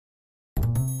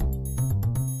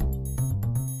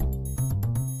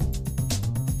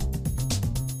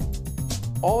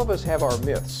All of us have our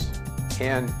myths,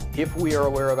 and if we are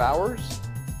aware of ours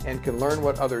and can learn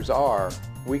what others are,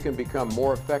 we can become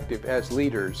more effective as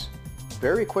leaders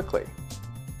very quickly.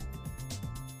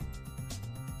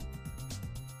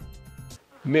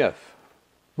 Myth.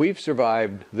 We've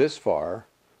survived this far.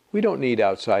 We don't need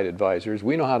outside advisors.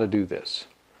 We know how to do this.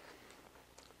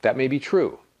 That may be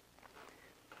true.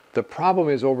 The problem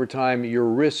is over time your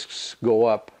risks go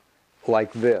up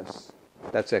like this.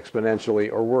 That's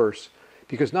exponentially or worse.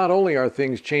 Because not only are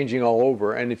things changing all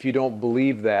over, and if you don't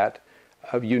believe that,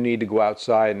 you need to go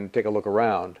outside and take a look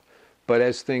around. But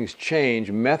as things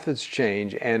change, methods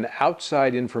change, and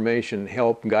outside information,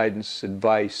 help, guidance,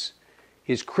 advice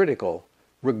is critical.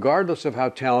 Regardless of how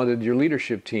talented your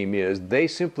leadership team is, they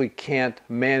simply can't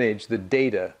manage the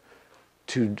data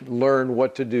to learn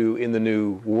what to do in the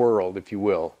new world, if you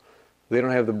will. They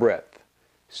don't have the breadth.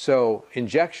 So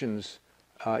injections,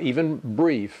 even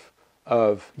brief,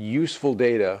 of useful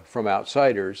data from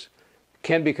outsiders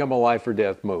can become a life or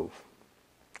death move.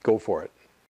 Go for it.